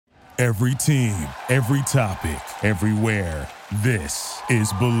Every team, every topic, everywhere. This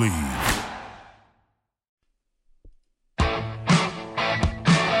is Believe.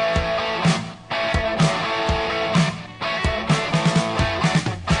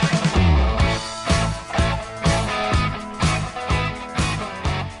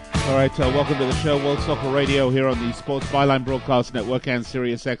 All right, welcome to the show, World Soccer Radio, here on the Sports Byline Broadcast Network and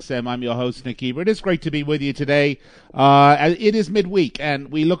Sirius XM. I'm your host, Nick Eber. It is great to be with you today. It is midweek,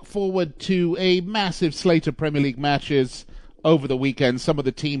 and we look forward to a massive slate of Premier League matches over the weekend. Some of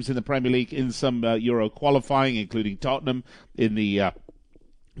the teams in the Premier League in some Euro qualifying, including Tottenham in the,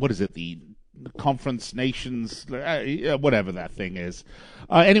 the Conference Nations, whatever that thing is.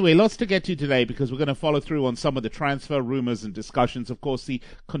 Anyway, lots to get to today because we're going to follow through on some of the transfer rumors and discussions. Of course, the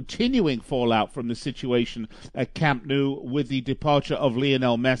continuing fallout from the situation at Camp Nou with the departure of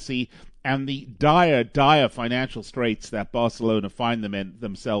Lionel Messi and the dire financial straits that Barcelona find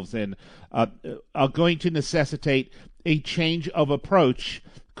themselves in are going to necessitate a change of approach.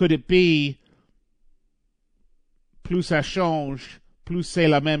 Could it be plus ça change, plus c'est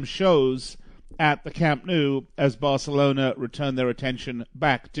la même chose at the Camp Nou as Barcelona return their attention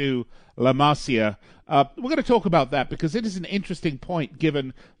back to La Masia? We're going to talk about that because it is an interesting point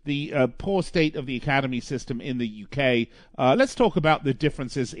given the poor state of the academy system in the UK. Let's talk about the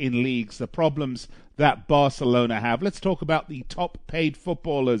differences in leagues, the problems that Barcelona have. Let's talk about the top-paid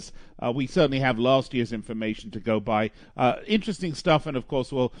footballers. We certainly have last year's information to go by. Interesting stuff, and of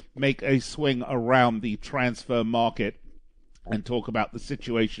course we'll make a swing around the transfer market and talk about the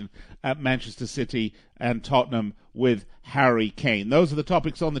situation at Manchester City and Tottenham with Harry Kane. Those are the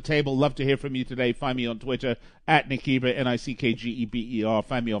topics on the table. Love to hear from you today. Find me on Twitter at Nick Eber, Nickgeber.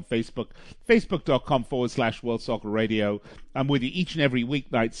 Find me on Facebook, facebook.com/World Soccer Radio. I'm with you each and every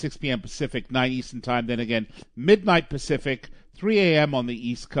weeknight, 6 p.m. Pacific, 9 Eastern Time. Then again, midnight Pacific, 3 a.m. on the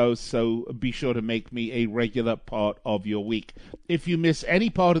East Coast. So be sure to make me a regular part of your week. If you miss any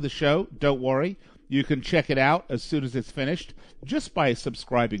part of the show, don't worry. You can check it out as soon as it's finished just by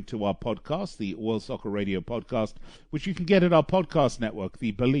subscribing to our podcast, the World Soccer Radio podcast, which you can get at our podcast network,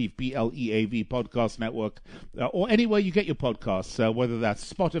 the Believe, B-L-E-A-V podcast network, or anywhere you get your podcasts, whether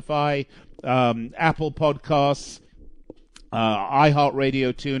that's Spotify, Apple Podcasts,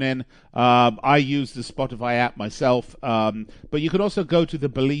 iHeartRadio, TuneIn. I use the Spotify app myself, but you can also go to the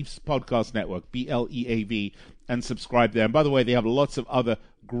Beliefs Podcast Network, B-L-E-A-V, and subscribe there. And by the way, they have lots of other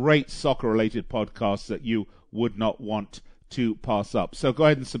great soccer-related podcasts that you would not want to pass up. So go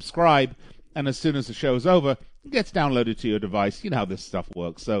ahead and subscribe, and as soon as the show is over, it gets downloaded to your device. You know how this stuff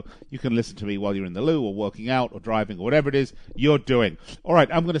works, so you can listen to me while you're in the loo or working out or driving or whatever it is you're doing. All right,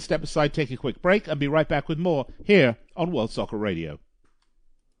 I'm going to step aside, take a quick break, and be right back with more here on World Soccer Radio.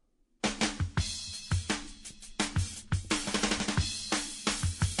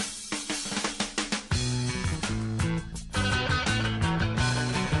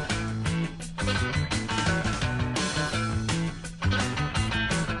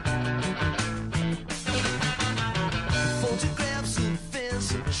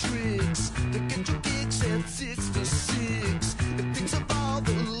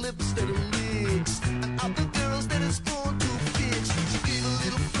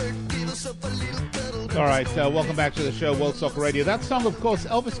 All right, welcome back to the show, World Soccer Radio. That song, of course,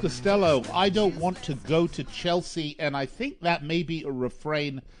 Elvis Costello, I Don't Want to Go to Chelsea, and I think that may be a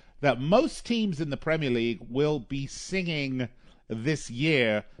refrain that most teams in the Premier League will be singing this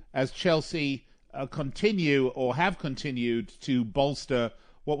year as Chelsea continue or have continued to bolster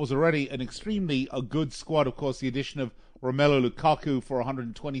what was already an extremely good squad. Of course, the addition of Romelu Lukaku for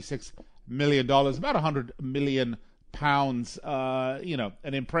 $126 million, about £100 million,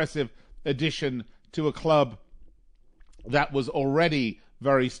 an impressive addition to a club that was already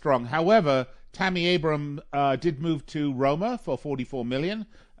very strong. However, Tammy Abraham did move to Roma for $44 million.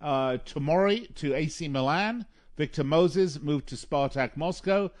 Tomori to AC Milan. Victor Moses moved to Spartak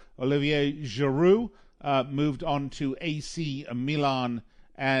Moscow. Olivier Giroud moved on to AC Milan.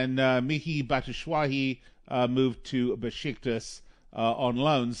 And Michy Batshuayi moved to Besiktas on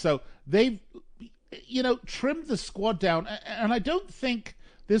loan. So they've, trimmed the squad down. And I don't think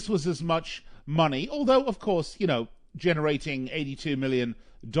this was as much money, although, of course, generating $82 million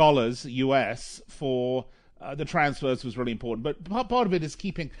US for the transfers was really important. But part of it is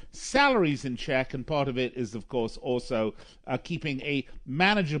keeping salaries in check, and part of it is, of course, also keeping a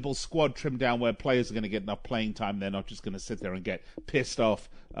manageable squad trimmed down where players are going to get enough playing time. They're not just going to sit there and get pissed off.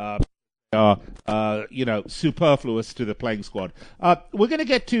 Superfluous to the playing squad. We're going to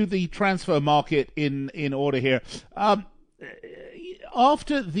get to the transfer market in order here.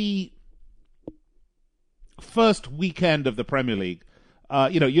 After the first weekend of the Premier League,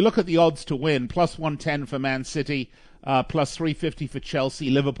 You look at the odds to win, plus 110 for Man City, plus 350 for Chelsea,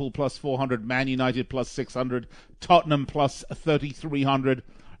 Liverpool plus 400, Man United plus 600, Tottenham plus 3,300,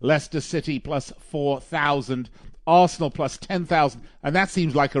 Leicester City plus 4,000, Arsenal plus 10,000, and that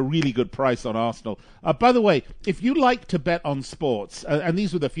seems like a really good price on Arsenal. By the way, if you like to bet on sports, and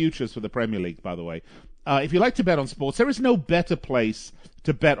these were the futures for the Premier League, by the way, if you like to bet on sports, there is no better place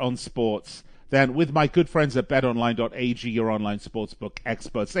to bet on sports than with my good friends at BetOnline.ag, your online sportsbook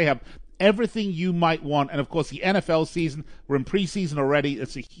experts. They have everything you might want, and of course the NFL season, we're in preseason already.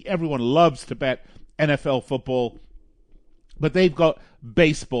 Everyone loves to bet NFL football. But they've got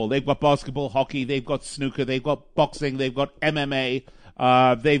baseball, they've got basketball, hockey, they've got snooker, they've got boxing, they've got MMA,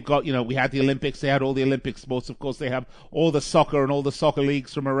 they've got, we had the Olympics, they had all the Olympic sports, of course, they have all the soccer and all the soccer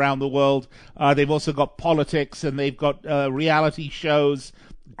leagues from around the world. They've also got politics, and they've got reality shows,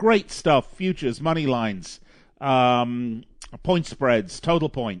 great stuff, futures, money lines, point spreads, total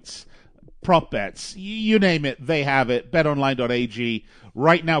points, prop bets, you name it, they have it. BetOnline.ag.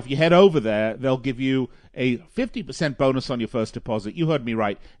 Right now, if you head over there, they'll give you a 50% bonus on your first deposit. You heard me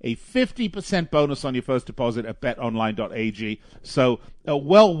right. A 50% bonus on your first deposit at betonline.ag. So,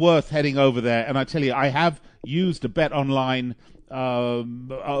 well worth heading over there. And I tell you, I have used a BetOnline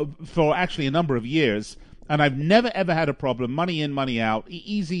for actually a number of years, and I've never ever had a problem. Money in, money out.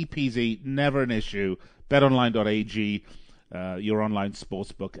 Easy peasy, never an issue. BetOnline.ag. Your online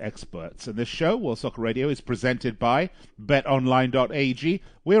sportsbook experts. And this show, World Soccer Radio, is presented by BetOnline.ag.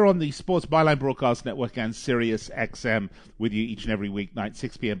 We're on the Sports Byline Broadcast Network and Sirius XM with you each and every weeknight,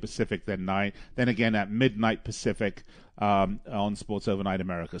 6 p.m. Pacific, then again at midnight Pacific on Sports Overnight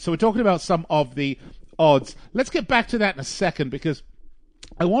America. So we're talking about some of the odds. Let's get back to that in a second, because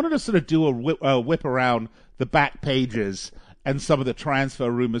I wanted to sort of do a whip around the back pages and some of the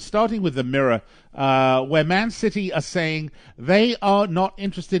transfer rumors, starting with the Mirror, where Man City are saying they are not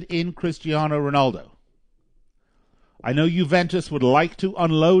interested in Cristiano Ronaldo. I know Juventus would like to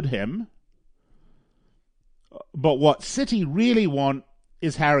unload him, but what City really want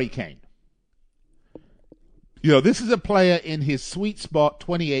is Harry Kane. This is a player in his sweet spot,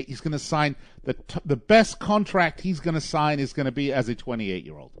 28. He's going to sign the best contract he's going to sign is going to be as a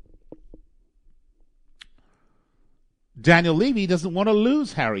 28-year-old. Daniel Levy doesn't want to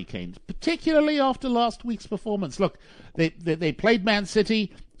lose Harry Kane, particularly after last week's performance. Look, they played Man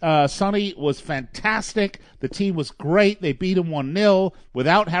City. Sonny was fantastic. The team was great. They beat him 1-0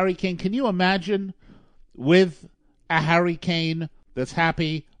 without Harry Kane. Can you imagine with a Harry Kane that's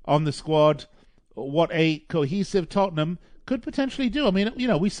happy on the squad what a cohesive Tottenham could potentially do? I mean,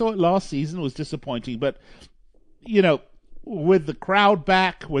 we saw it last season. It was disappointing. But, with the crowd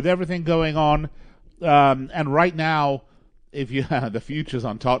back, with everything going on, and right now, if you have the futures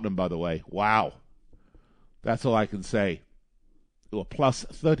on Tottenham, by the way, wow. That's all I can say. Well, plus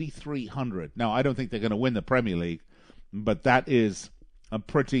 3,300. Now, I don't think they're going to win the Premier League, but that is a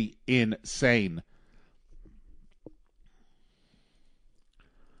pretty insane.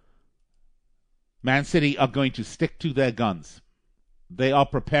 Man City are going to stick to their guns. They are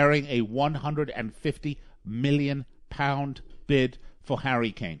preparing a £150 million bid for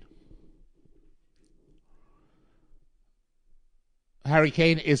Harry Kane. Harry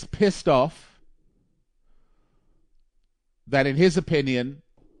Kane is pissed off that, in his opinion,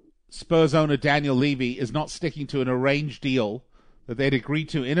 Spurs owner Daniel Levy is not sticking to an arranged deal that they'd agreed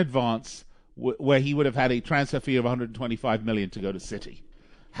to in advance, where he would have had a transfer fee of $125 million to go to City.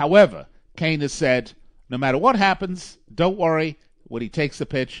 However, Kane has said, no matter what happens, don't worry, when he takes the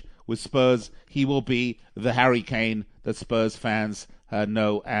pitch with Spurs, he will be the Harry Kane that Spurs fans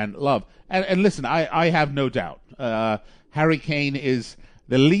know and love. And listen, I have no doubt. Harry Kane is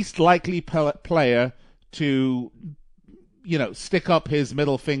the least likely player to, stick up his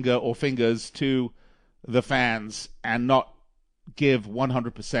middle finger or fingers to the fans and not give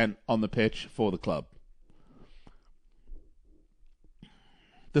 100% on the pitch for the club.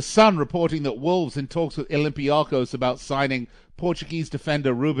 The Sun reporting that Wolves in talks with Olympiacos about signing Portuguese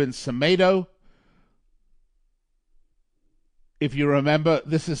defender Ruben Semedo. If you remember,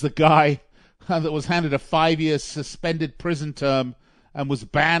 this is the guy that was handed a 5-year suspended prison term and was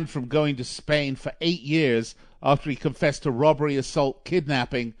banned from going to Spain for 8 years after he confessed to robbery, assault,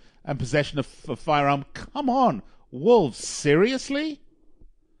 kidnapping, and possession of a firearm. Come on, Wolves, seriously?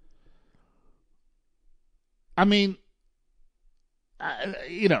 I mean,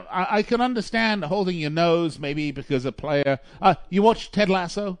 I can understand holding your nose maybe because a player... you watch Ted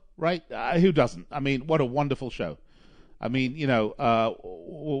Lasso, right? Who doesn't? I mean, what a wonderful show. I mean,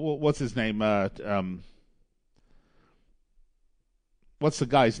 what's his name? What's the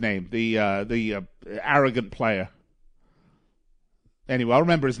guy's name? The arrogant player. Anyway, I'll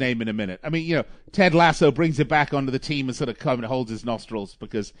remember his name in a minute. I mean, Ted Lasso brings it back onto the team and sort of kind of holds his nostrils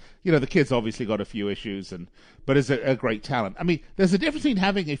because, the kid's obviously got a few issues, but is a great talent. I mean, there's a difference between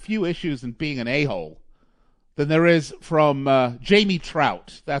having a few issues and being an a-hole than there is from Jamie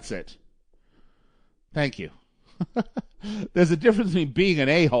Trout. That's it. Thank you. There's a difference between being an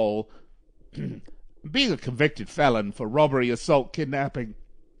a-hole, being a convicted felon for robbery, assault, kidnapping,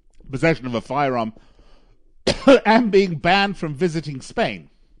 possession of a firearm, and being banned from visiting Spain.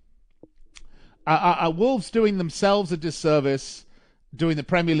 Are Wolves doing themselves a disservice, doing the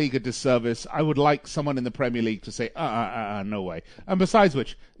Premier League a disservice? I would like someone in the Premier League to say, no way. And besides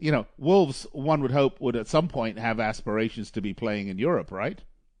which, Wolves, one would hope, would at some point have aspirations to be playing in Europe, right?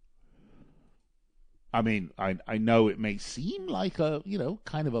 I mean, I know it may seem like a,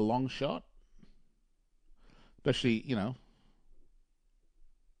 kind of a long shot. Especially,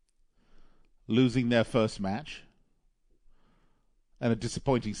 losing their first match and a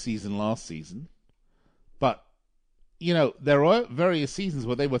disappointing season last season. But, there are various seasons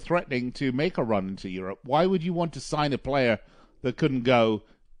where they were threatening to make a run into Europe. Why would you want to sign a player that couldn't go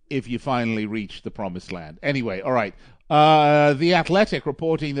if you finally reached the promised land? Anyway, all right. The Athletic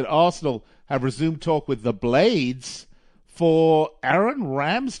reporting that Arsenal have resumed talk with the Blades for Aaron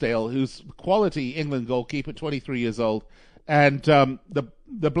Ramsdale, who's quality England goalkeeper, 23 years old. And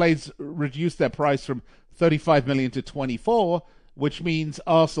the Blades reduced their price from 35 million to 24, which means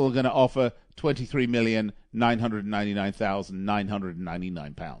Arsenal are going to offer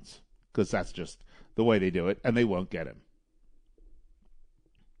 23,999,999 pounds, because that's just the way they do it, and they won't get him.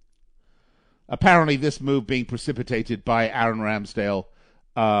 Apparently, this move being precipitated by Aaron Ramsdale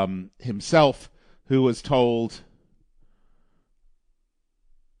himself, who was told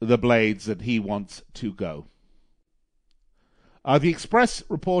the Blades that he wants to go. The Express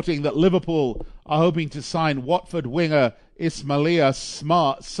reporting that Liverpool are hoping to sign Watford winger Ismaila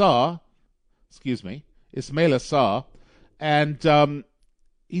Sarr, and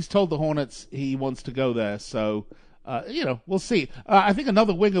he's told the Hornets he wants to go there. So, we'll see. I think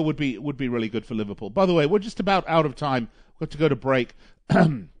another winger would be really good for Liverpool. By the way, we're just about out of time. We've got to go to break.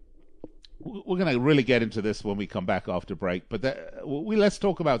 We're going to really get into this when we come back after break. But let's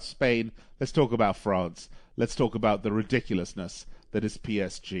talk about Spain. Let's talk about France. Let's talk about the ridiculousness that is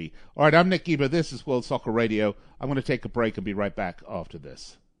PSG. All right, I'm Nick Geber. This is World Soccer Radio. I'm going to take a break and be right back after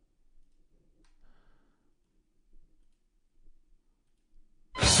this.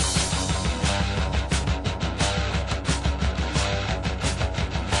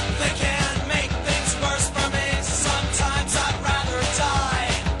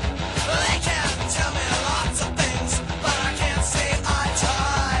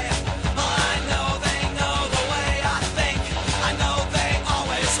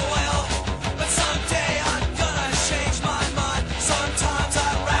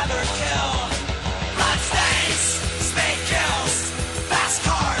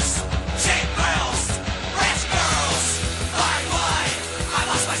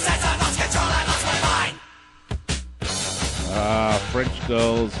 French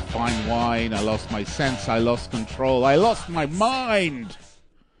girls, fine wine, I lost my sense, I lost control, I lost my mind.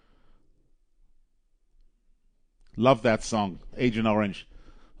 Love that song, Agent Orange.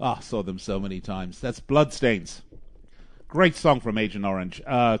 Saw them so many times. That's Bloodstains. Great song from Agent Orange.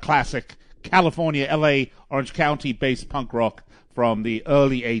 Classic California, LA, Orange County-based punk rock from the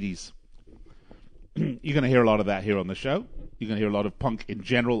early 80s. You're going to hear a lot of that here on the show. You're going to hear a lot of punk in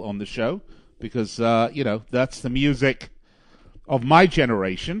general on the show because, that's the music of my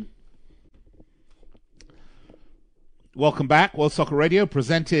generation. Welcome back, World Soccer Radio,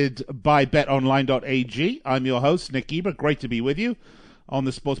 presented by BetOnline.ag. I'm your host, Nick Geber. Great to be with you on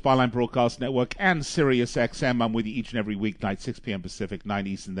the Sports Byline Broadcast Network and Sirius XM. I'm with you each and every weeknight, 6 p.m. Pacific, 9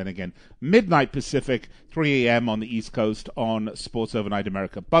 Eastern, then again midnight Pacific, 3 a.m. on the East Coast on Sports Overnight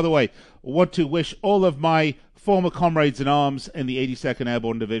America. By the way, I want to wish all of my former comrades in arms in the 82nd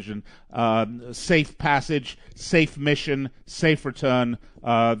Airborne Division safe passage, safe mission, safe return,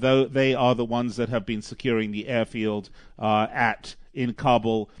 though they are the ones that have been securing the airfield in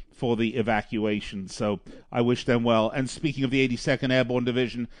Kabul for the evacuation. So I wish them well. And speaking of the 82nd Airborne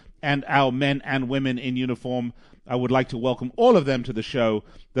Division and our men and women in uniform, I would like to welcome all of them to the show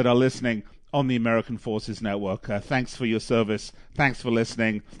that are listening on the American Forces Network. Thanks for your service. Thanks for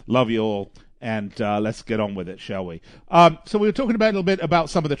listening. Love you all. And let's get on with it, shall we? So we were talking about a little bit about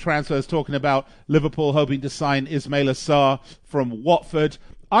some of the transfers, talking about Liverpool hoping to sign Ismaila Sarr from Watford.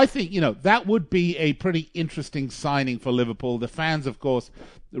 I think, that would be a pretty interesting signing for Liverpool. The fans, of course,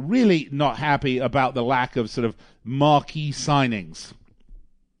 really not happy about the lack of sort of marquee signings.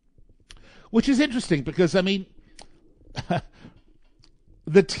 Which is interesting because,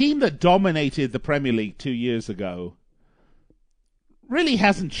 the team that dominated the Premier League 2 years ago really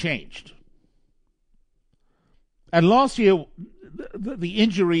hasn't changed. And last year, the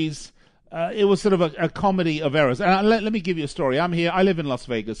injuries, it was sort of a comedy of errors. And let me give you a story. I live in Las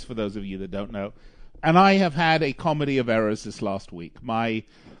Vegas, for those of you that don't know. And I have had a comedy of errors this last week. My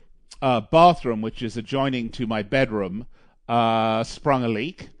bathroom, which is adjoining to my bedroom, sprung a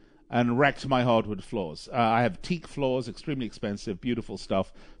leak and wrecked my hardwood floors. I have teak floors, extremely expensive, beautiful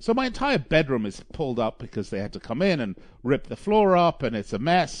stuff. So my entire bedroom is pulled up because they had to come in and rip the floor up, and it's a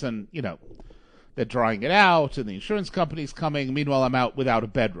mess, and, they're drying it out, and the insurance company's coming. Meanwhile, I'm out without a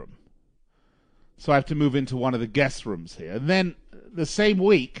bedroom. So I have to move into one of the guest rooms here. And then the same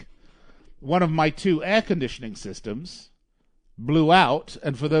week, one of my 2 air conditioning systems blew out,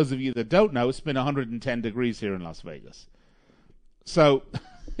 and for those of you that don't know, it's been 110 degrees here in Las Vegas. So,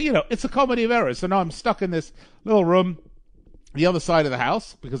 it's a comedy of errors. So now I'm stuck in this little room, the other side of the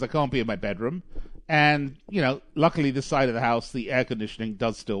house, because I can't be in my bedroom. And, luckily this side of the house, the air conditioning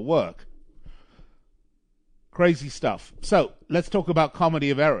does still work. Crazy stuff. So, let's talk about comedy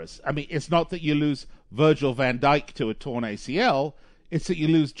of errors. I mean, it's not that you lose Virgil van Dijk to a torn ACL, it's that you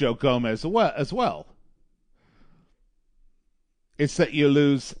lose Joe Gomez as well. It's that you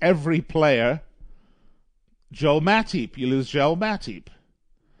lose every player. You lose Joel Matip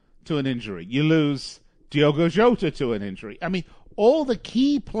to an injury. You lose Diogo Jota to an injury. I mean, all the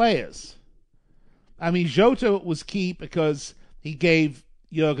key players. I mean, Jota was key because he gave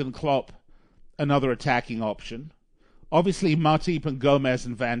Jurgen Klopp another attacking option. Obviously, Matip and Gomez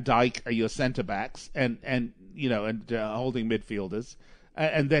and Van Dijk are your centre-backs and holding midfielders,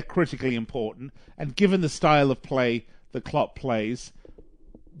 and they're critically important. And given the style of play that Klopp plays,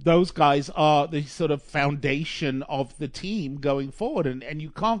 those guys are the sort of foundation of the team going forward, and you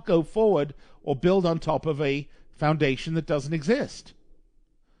can't go forward or build on top of a foundation that doesn't exist.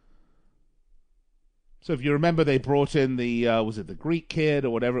 So if you remember, they brought in the Greek kid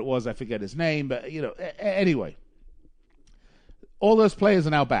or whatever it was, I forget his name, but anyway, all those players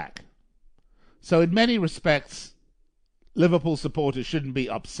are now back. So in many respects, Liverpool supporters shouldn't be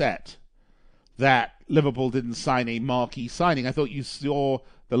upset that Liverpool didn't sign a marquee signing. I thought you saw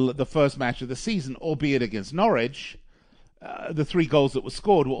the first match of the season, albeit against Norwich. The 3 goals that were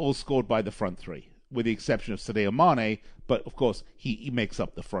scored were all scored by the front 3, with the exception of Sadio Mane. But of course, he makes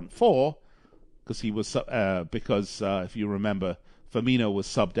up the front 4 because if you remember, Firmino was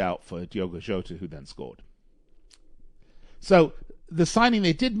subbed out for Diogo Jota, who then scored. So the signing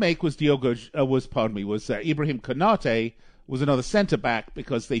they did make was Ibrahim Konate was another centre back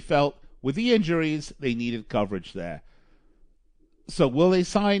because they felt with the injuries they needed coverage there. So will they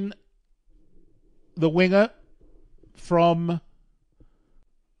sign the winger from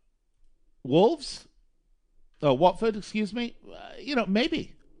Watford, excuse me?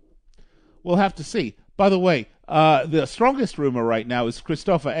 Maybe. We'll have to see. By the way, the strongest rumor right now is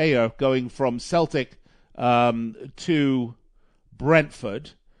Christopher Ayer going from Celtic to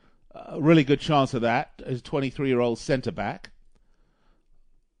Brentford. Really good chance of that. As a 23-year-old centre-back.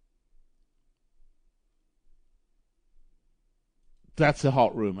 That's a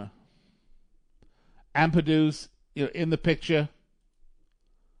hot rumor. Ampadu's in the picture,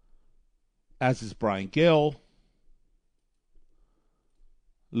 as is Brian Gill.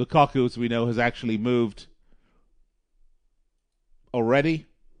 Lukaku, as we know, has actually moved already.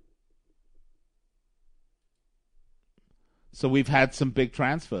 So we've had some big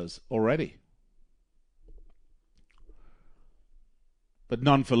transfers already. But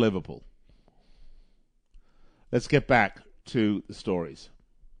none for Liverpool. Let's get back to the stories.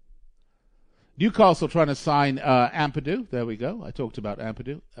 Newcastle trying to sign Ampadu. There we go. I talked about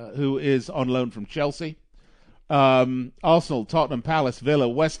Ampadu, who is on loan from Chelsea. Arsenal, Tottenham, Palace, Villa,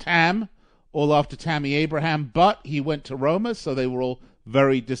 West Ham, all after Tammy Abraham, but he went to Roma, so they were all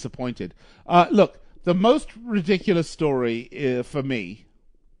very disappointed. Look, the most ridiculous story for me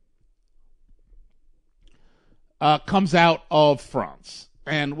comes out of France.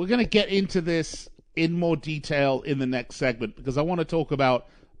 And we're going to get into this in more detail in the next segment because I want to talk about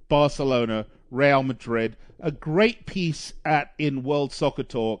Barcelona, Real Madrid, a great piece in World Soccer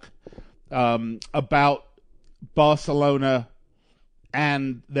Talk about Barcelona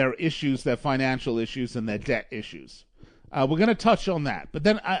and their issues, their financial issues, and their debt issues. We're going to touch on that. But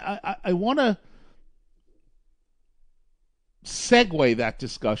then I want to segue that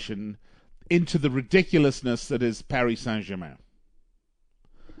discussion into the ridiculousness that is Paris Saint-Germain.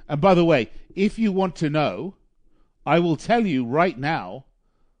 And by the way, if you want to know, I will tell you right now,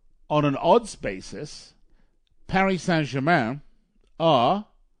 on an odds basis, Paris Saint-Germain are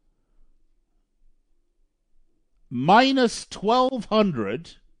minus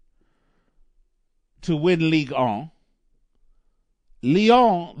 1,200 to win Ligue 1.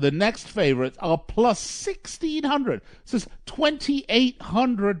 Lyon, the next favourites, are plus 1,600. So it's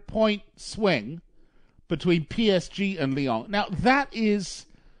 2,800 point swing between PSG and Lyon. Now, that is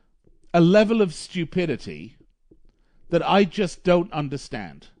a level of stupidity that I just don't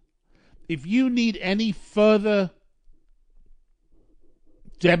understand. If you need any further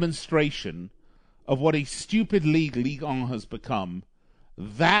demonstration of what a stupid league Ligue 1 has become,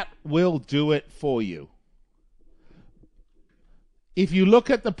 that will do it for you. If you look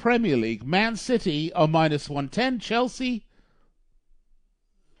at the Premier League, Man City are minus 110, Chelsea,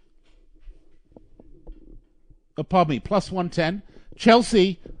 plus 110,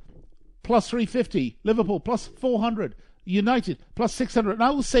 Chelsea plus 350, Liverpool plus 400, United plus 600. And I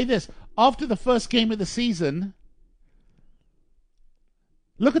will say this, after the first game of the season,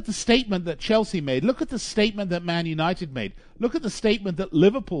 look at the statement that Chelsea made, look at the statement that Man United made, look at the statement that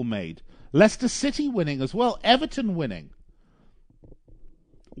Liverpool made, Leicester City winning as well, Everton winning,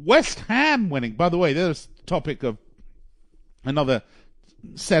 West Ham winning. By the way, there's a topic of another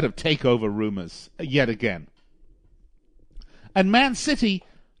set of takeover rumors yet again. And Man City,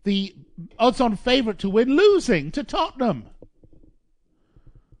 the odds-on favourite to win, losing to Tottenham.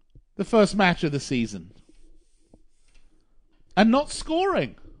 The first match of the season. And not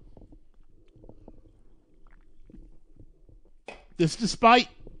scoring. This despite,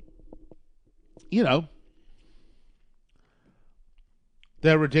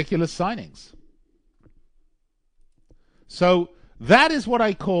 their ridiculous signings. So that is what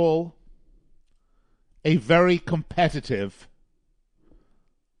I call a very competitive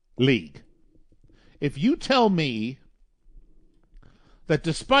league. If you tell me that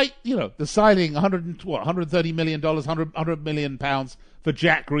despite, the signing $130 million, £100 million for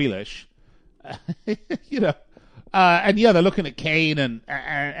Jack Grealish, and they're looking at Kane,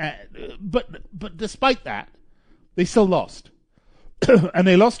 but despite that, they still lost. And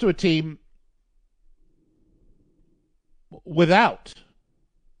they lost to a team without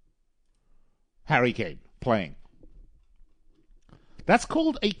Harry Kane playing. That's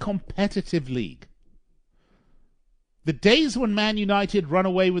called a competitive league. The days when Man United run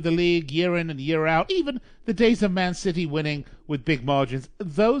away with the league year in and year out, even the days of Man City winning with big margins,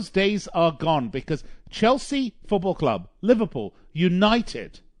 those days are gone because Chelsea Football Club, Liverpool,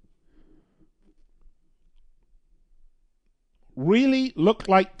 United really look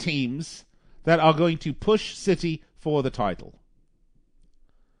like teams that are going to push City for the title.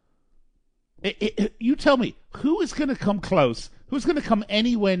 You tell me, who is going to come close? Who's going to come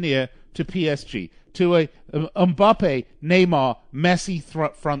anywhere near to PSG, to a Mbappe, Neymar, Messi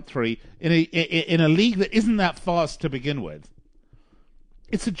front three in a league that isn't that fast to begin with?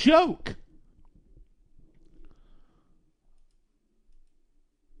 It's a joke.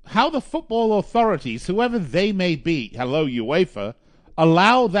 How the football authorities, whoever they may be, hello UEFA,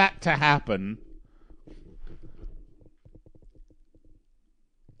 allow that to happen.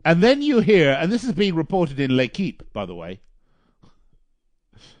 And then you hear, and this is being reported in L'Equipe, by the way,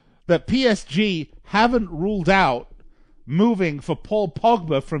 that PSG haven't ruled out moving for Paul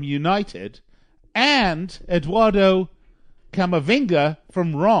Pogba from United and Eduardo Camavinga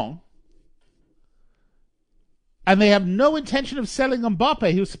from Rennes. And they have no intention of selling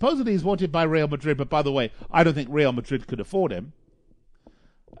Mbappe, who supposedly is wanted by Real Madrid, but by the way, I don't think Real Madrid could afford him.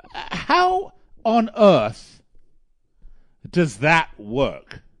 How on earth does that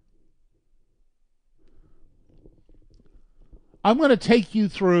work? I'm going to take you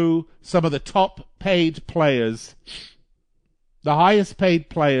through some of the top paid players, the highest paid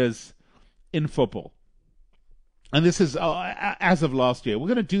players in football. And this is as of last year. We're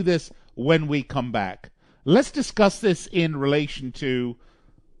going to do this when we come back. Let's discuss this in relation to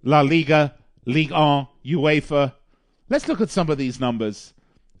La Liga, Ligue 1, UEFA. Let's look at some of these numbers,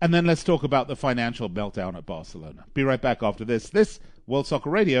 and then let's talk about the financial meltdown at Barcelona. Be right back after this. This World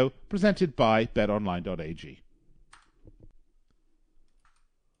Soccer Radio, presented by BetOnline.ag.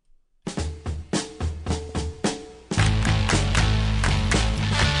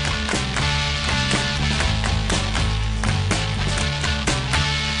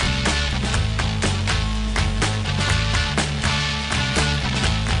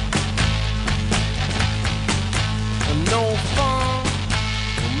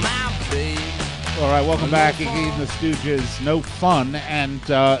 All right, welcome back. Again, the Stooges, no fun. And,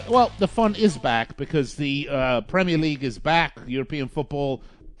 the fun is back because the Premier League is back. European football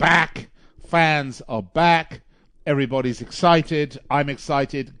back. Fans are back. Everybody's excited. I'm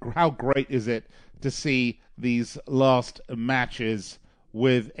excited. How great is it to see these last matches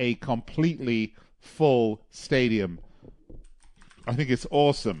with a completely full stadium. I think it's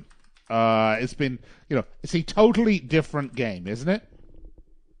awesome. It's been, it's a totally different game, isn't it?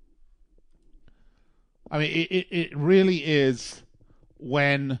 I mean, it really is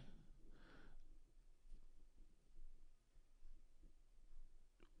when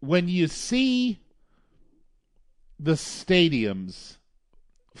you see the stadiums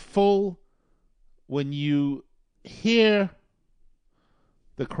full, when you hear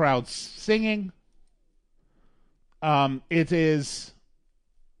the crowd singing, it is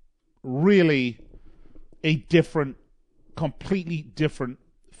really a completely different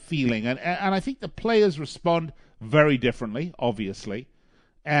feeling. And I think the players respond very differently, obviously.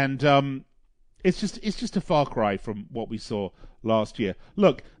 And it's just a far cry from what we saw last year.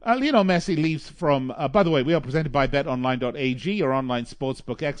 Look, Lionel Messi leaves from... by the way, we are presented by BetOnline.ag, your online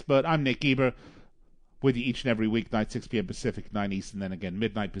sportsbook expert. I'm Nick Eber, with you each and every weeknight, 6 p.m. Pacific, 9 Eastern, then again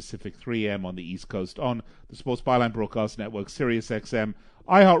midnight Pacific, 3 a.m. on the East Coast on the Sports Byline Broadcast Network, Sirius XM,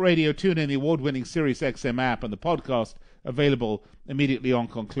 iHeartRadio, TuneIn, the award-winning Sirius XM app, and the podcast available immediately on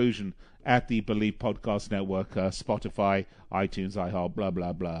conclusion at the Believe Podcast Network, Spotify, iTunes, iHeart, blah,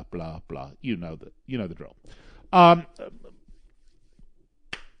 blah, blah, blah, blah. You know the drill.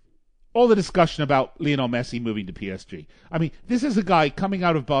 All the discussion about Lionel Messi moving to PSG. I mean, this is a guy coming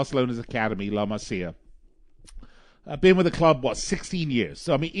out of Barcelona's academy, La Masia. Been with the club, 16 years.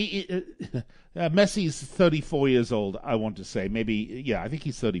 So, I mean, Messi's 34 years old, I want to say. Maybe, I think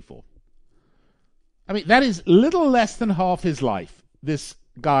he's 34. I mean, that is little less than half his life. This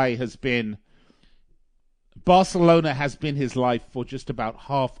guy has been... Barcelona has been his life for just about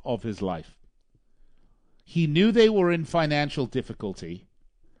half of his life. He knew they were in financial difficulty.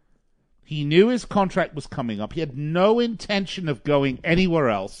 He knew his contract was coming up. He had no intention of going anywhere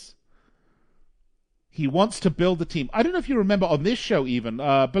else. He wants to build the team. I don't know if you remember on this show even,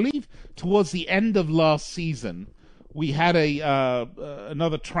 I believe towards the end of last season, we had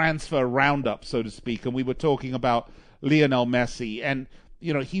another transfer roundup, so to speak, and we were talking about Lionel Messi. And,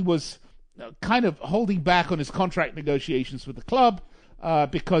 he was kind of holding back on his contract negotiations with the club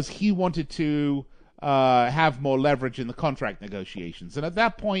because he wanted to have more leverage in the contract negotiations. And at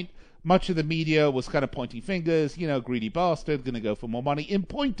that point, much of the media was kind of pointing fingers, greedy bastard, going to go for more money. In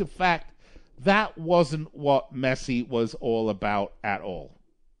point of fact, that wasn't what Messi was all about at all.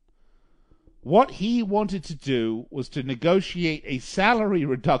 What he wanted to do was to negotiate a salary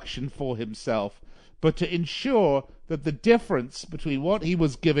reduction for himself, but to ensure that the difference between what he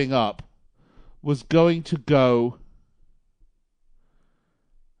was giving up was going to go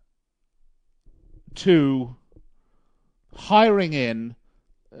to hiring in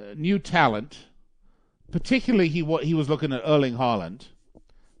new talent, particularly he was looking at Erling Haaland,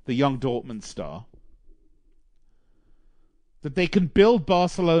 the young Dortmund star, that they can build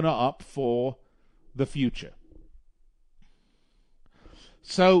Barcelona up for the future.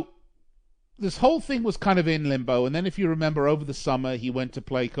 So this whole thing was kind of in limbo, and then if you remember, over the summer he went to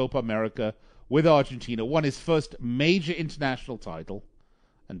play Copa America with Argentina, won his first major international title.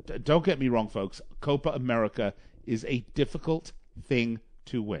 And don't get me wrong, folks, Copa America is a difficult thing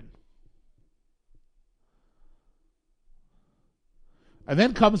to win. And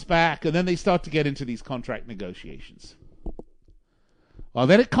then comes back, and then they start to get into these contract negotiations. Well,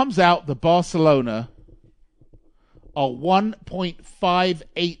 then it comes out that Barcelona are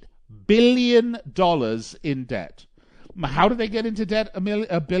 $1.58 billion in debt. How did they get into debt?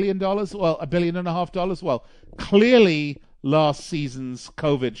 $1 billion? Well, $1.5 billion? Well, clearly last season's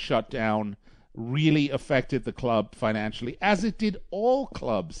COVID shutdown really affected the club financially, as it did all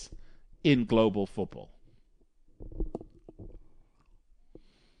clubs in global football.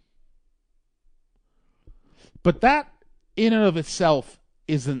 But that, in and of itself,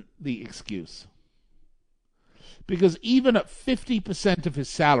 isn't the excuse. Because even at 50% of his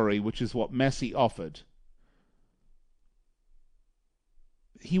salary, which is what Messi offered,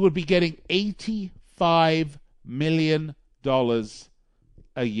 he would be getting $85 million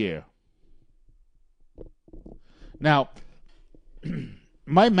a year. Now,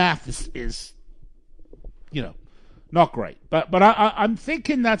 my math is not great, but I'm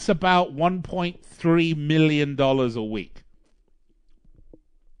thinking that's about $1.3 million a week.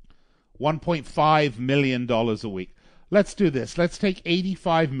 $1.5 million a week. Let's do this. Let's take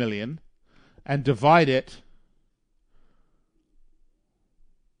 85 million and divide it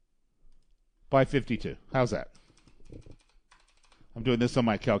by 52. How's that? I'm doing this on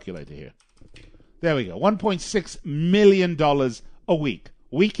my calculator here. There we go. $1.6 million a week.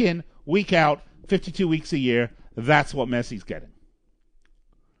 Week in, week out, 52 weeks a year. That's what Messi's getting.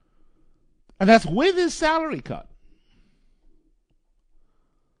 And that's with his salary cut.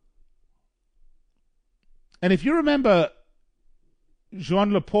 And if you remember,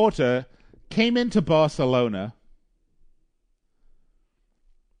 Joan Laporta came into Barcelona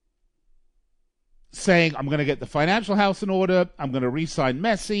saying, I'm going to get the financial house in order, I'm going to re-sign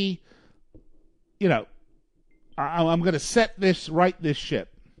Messi, I'm going to right this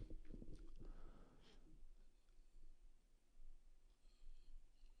ship.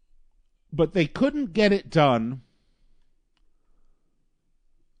 But they couldn't get it done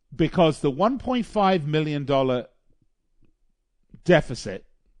because the $1.5 million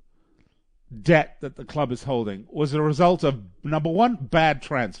debt that the club is holding was a result of, number one, bad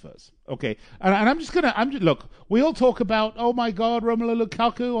transfers. Okay, and look, we all talk about, oh my God, Romelu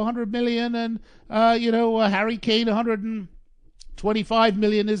Lukaku, 100 million, and Harry Kane, 125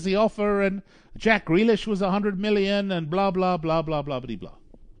 million is the offer, and Jack Grealish was 100 million, and blah blah blah blah blah blah blah.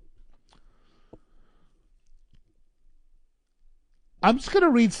 I'm just going to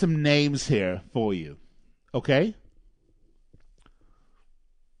read some names here for you, okay?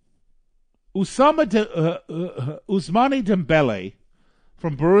 Ousmane Dembele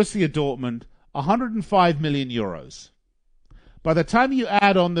from Borussia Dortmund, 105 million euros. By the time you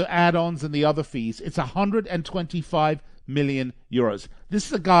add on the add-ons and the other fees, it's 125 million euros. This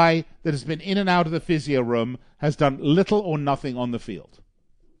is a guy that has been in and out of the physio room, has done little or nothing on the field.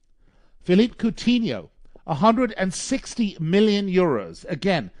 Philippe Coutinho, 160 million euros.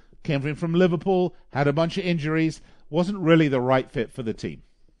 Again, came from Liverpool, had a bunch of injuries, wasn't really the right fit for the team.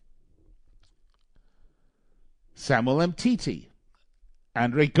 Samuel Umtiti,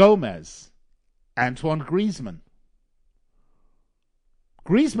 Andre Gomez, Antoine Griezmann.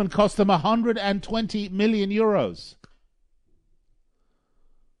 Griezmann cost them 120 million euros.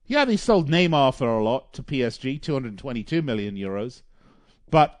 Yeah, they sold Neymar for a lot to PSG, 222 million euros.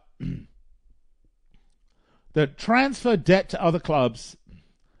 But the transfer debt to other clubs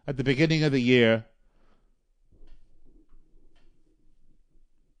at the beginning of the year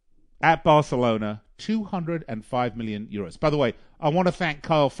at Barcelona, 205 million euros. By the way, I want to thank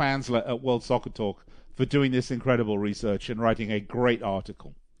Kyle Fansler at World Soccer Talk for doing this incredible research and writing a great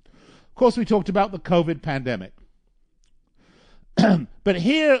article. Of course, we talked about the COVID pandemic. But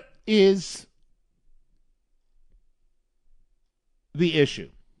here is the issue.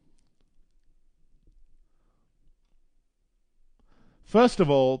 First of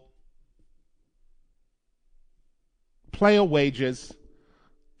all, player wages.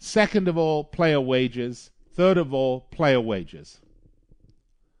 Second of all, player wages. Third of all, player wages.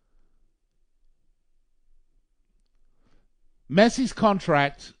 Messi's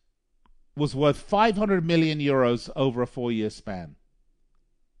contract was worth 500 million euros over a 4-year span.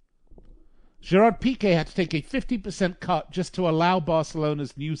 Gerard Piqué had to take a 50% cut just to allow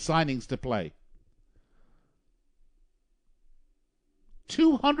Barcelona's new signings to play.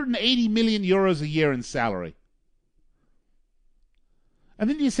 280 million euros a year in salary. And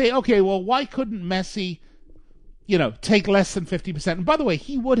then you say, okay, well, why couldn't Messi, take less than 50%? And by the way,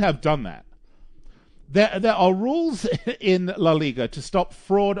 he would have done that. There are rules in La Liga to stop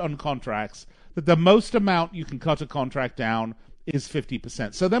fraud on contracts, that the most amount you can cut a contract down is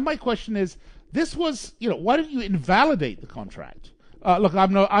 50%. So then my question is, this was, why don't you invalidate the contract? Look,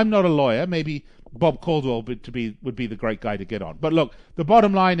 I'm not a lawyer. Maybe Bob Caldwell would be the great guy to get on. But look, the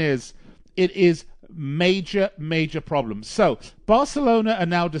bottom line is, it is major problems. So Barcelona are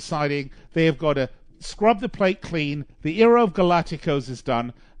now deciding they have got to scrub the plate clean. The era of Galacticos is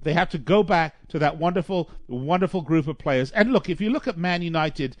done. They have to go back to that wonderful group of players. And look, if you look at Man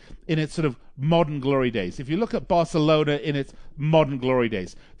United in its sort of modern glory days, if you look at Barcelona in its modern glory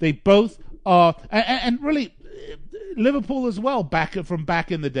days, they both are, and really Liverpool as well, back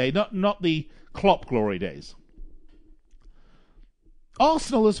in the day, not the Klopp glory days.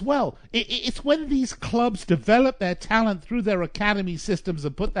 Arsenal as well. It's when these clubs develop their talent through their academy systems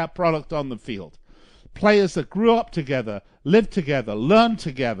and put that product on the field. Players that grew up together, lived together, learned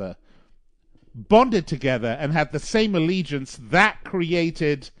together, bonded together, and had the same allegiance, that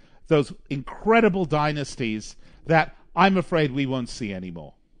created those incredible dynasties that I'm afraid we won't see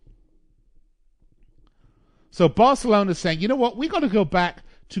anymore. So Barcelona's saying, you know what, we got to go back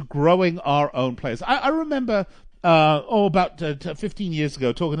to growing our own players. I remember about 15 years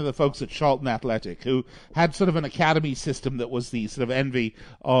ago, talking to the folks at Charlton Athletic, who had sort of an academy system that was the sort of envy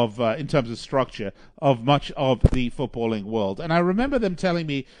of, in terms of structure, of much of the footballing world. And I remember them telling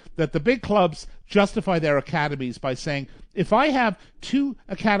me that the big clubs justify their academies by saying, if I have 2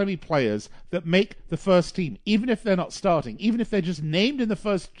 academy players that make the first team, even if they're not starting, even if they're just named in the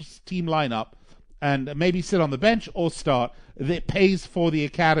first team lineup, and maybe sit on the bench or start, it pays for the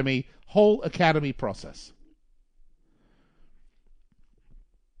whole academy process.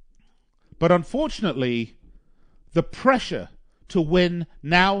 But unfortunately, the pressure to win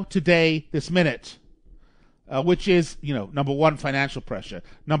now, today, this minute, which is, number one, financial pressure.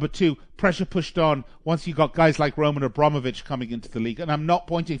 Number two, pressure pushed on once you got guys like Roman Abramovich coming into the league. And I'm not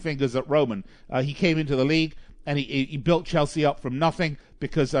pointing fingers at Roman. He came into the league and he built Chelsea up from nothing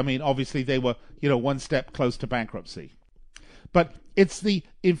because, obviously they were, one step close to bankruptcy. But it's the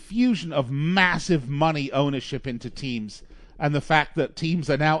infusion of massive money ownership into teams and the fact that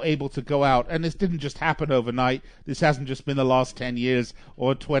teams are now able to go out, and this didn't just happen overnight. This hasn't just been the last 10 years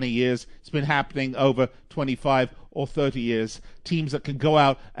or 20 years. It's been happening over 25 or 30 years. Teams that can go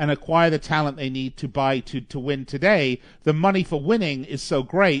out and acquire the talent they need to buy to win today. The money for winning is so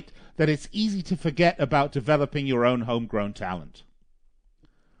great that it's easy to forget about developing your own homegrown talent.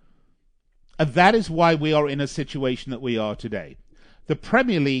 And that is why we are in a situation that we are today. The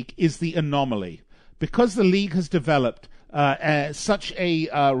Premier League is the anomaly. Because the league has developed such a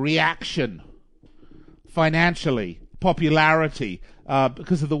reaction financially, popularity,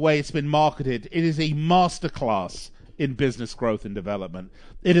 because of the way it's been marketed, it is a masterclass in business growth and development.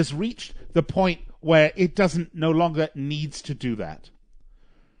 It has reached the point where it no longer needs to do that.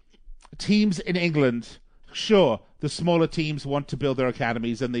 Teams in England, sure, the smaller teams want to build their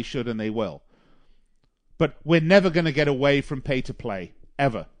academies, and they should and they will. But we're never going to get away from pay-to-play,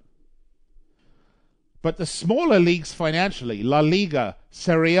 ever. But the smaller leagues financially, La Liga,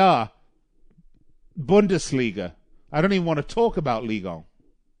 Serie A, Bundesliga, I don't even want to talk about Ligue 1.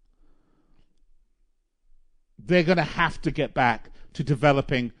 They're going to have to get back to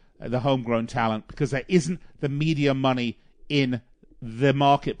developing the homegrown talent because there isn't the media money in the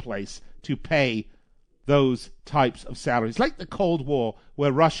marketplace to pay those types of salaries. Like the Cold War,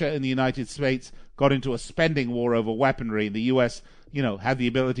 where Russia and the United States got into a spending war over weaponry, and the U.S., had the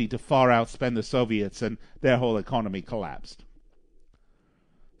ability to far outspend the Soviets, and their whole economy collapsed.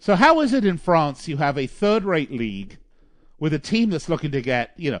 So how is it in France you have a third-rate league with a team that's looking to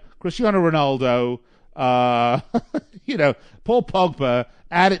get, Cristiano Ronaldo, Paul Pogba,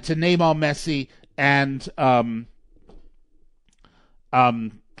 add it to Neymar, Messi, and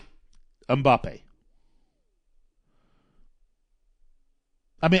Mbappe?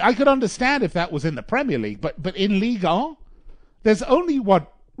 I could understand if that was in the Premier League, but in Ligue 1, there's only one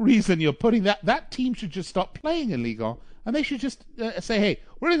reason you're putting that team should just stop playing in Ligue 1, and they should just say, hey,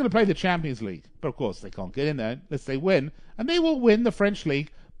 we're only going to play the Champions League. But of course, they can't get in there unless they win, and they will win the French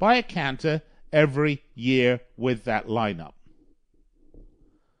League by a canter every year with that lineup.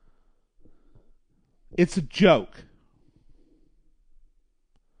 It's a joke.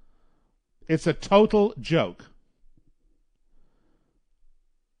 It's a total joke.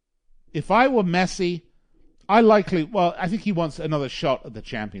 If I were Messi, I think he wants another shot at the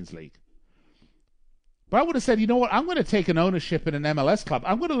Champions League. But I would have said, you know what, I'm going to take an ownership in an MLS club.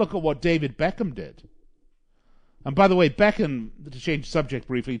 I'm going to look at what David Beckham did. And by the way, Beckham, to change subject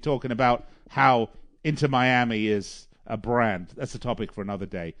briefly, talking about how Inter Miami is a brand. That's a topic for another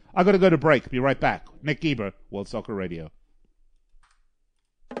day. I've got to go to break. Be right back. Nick Geber, World Soccer Radio.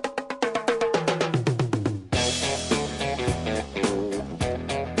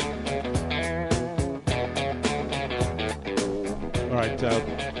 All right,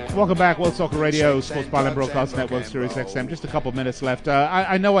 welcome back, World Soccer Radio, Sports Byline Broadcast Network, Sirius XM. Just a couple minutes left.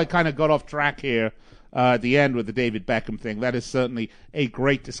 I know I kind of got off track here at the end with the David Beckham thing. That is certainly a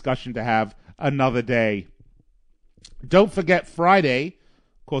great discussion to have another day. Don't forget Friday.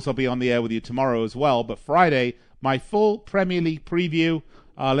 Of course, I'll be on the air with you tomorrow as well. But Friday, my full Premier League preview.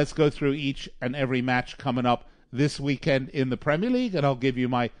 Let's go through each and every match coming up this weekend in the Premier League, and I'll give you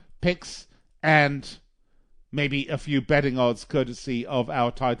my picks and maybe a few betting odds courtesy of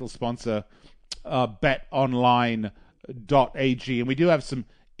our title sponsor, BetOnline.ag. And we do have some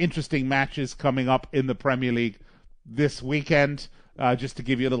interesting matches coming up in the Premier League this weekend. Just to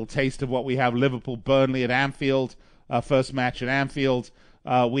give you a little taste of what we have, Liverpool-Burnley at Anfield, first match at Anfield.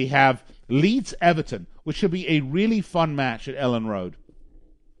 We have Leeds-Everton, which should be a really fun match at Ellen Road.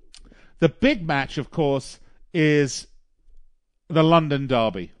 The big match, of course, is the London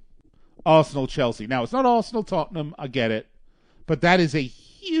Derby. Arsenal-Chelsea. Now, it's not Arsenal-Tottenham, I get it, but that is a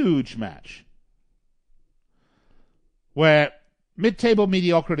huge match where mid-table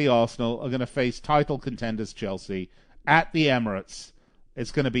mediocrity Arsenal are going to face title contenders Chelsea at the Emirates. It's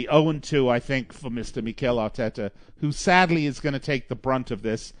going to be 0-2, I think, for Mr. Mikel Arteta, who sadly is going to take the brunt of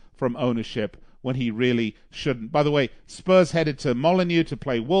this from ownership when he really shouldn't. By the way, Spurs headed to Molineux to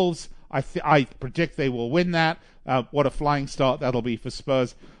play Wolves. I predict they will win that. What a flying start that'll be for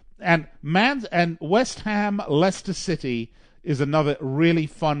Spurs. And West Ham, Leicester City is another really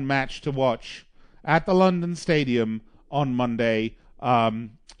fun match to watch at the London Stadium on Monday.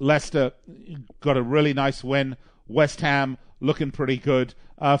 Leicester got a really nice win West Ham looking pretty good.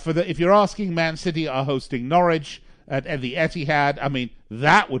 If you're asking, Man City are hosting Norwich at the Etihad. I mean,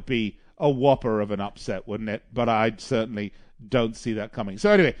 that would be a whopper of an upset, wouldn't it? But I certainly don't see that coming.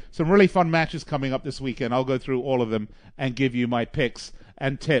 So anyway, some really fun matches coming up this weekend. I'll go through all of them and give you my picks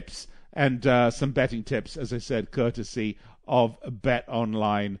and tips and some betting tips, as I said, courtesy of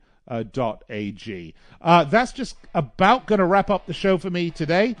BetOnline.ag. That's just about going to wrap up the show for me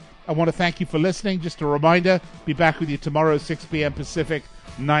today. I want to thank you for listening. Just a reminder, be back with you tomorrow, 6 p.m. Pacific,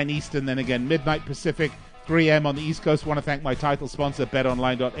 9 Eastern, then again midnight Pacific, 3 a.m. on the East Coast. I want to thank my title sponsor,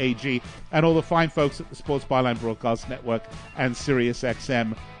 BetOnline.ag, and all the fine folks at the Sports Byline Broadcast Network and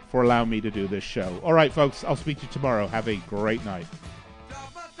SiriusXM for allowing me to do this show. All right, folks, I'll speak to you tomorrow. Have a great night.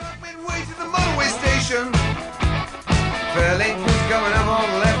 Midway to the motorway station, fairly who's going up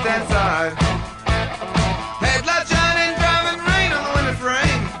on the left-hand side. Headlight shining, driving rain on the window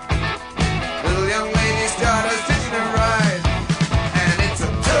frame. Little young lady started stitching her ride. And it's a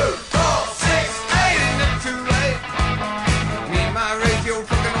 2, 4, 6, 8, ain't never too late. Me and my radio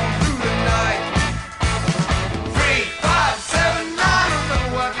trucking on through the night. 3, 5, 7, 9, I don't know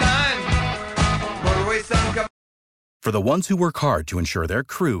what line. Motorway sun coming. For the ones who work hard to ensure their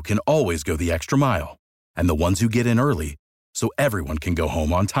crew can always go the extra mile, and the ones who get in early so everyone can go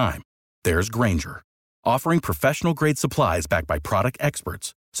home on time, there's Grainger, offering professional-grade supplies backed by product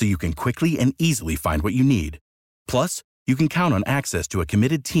experts so you can quickly and easily find what you need. Plus, you can count on access to a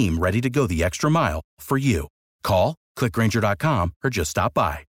committed team ready to go the extra mile for you. Call, click Grainger.com, or just stop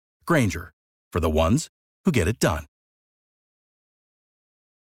by. Grainger, for the ones who get it done.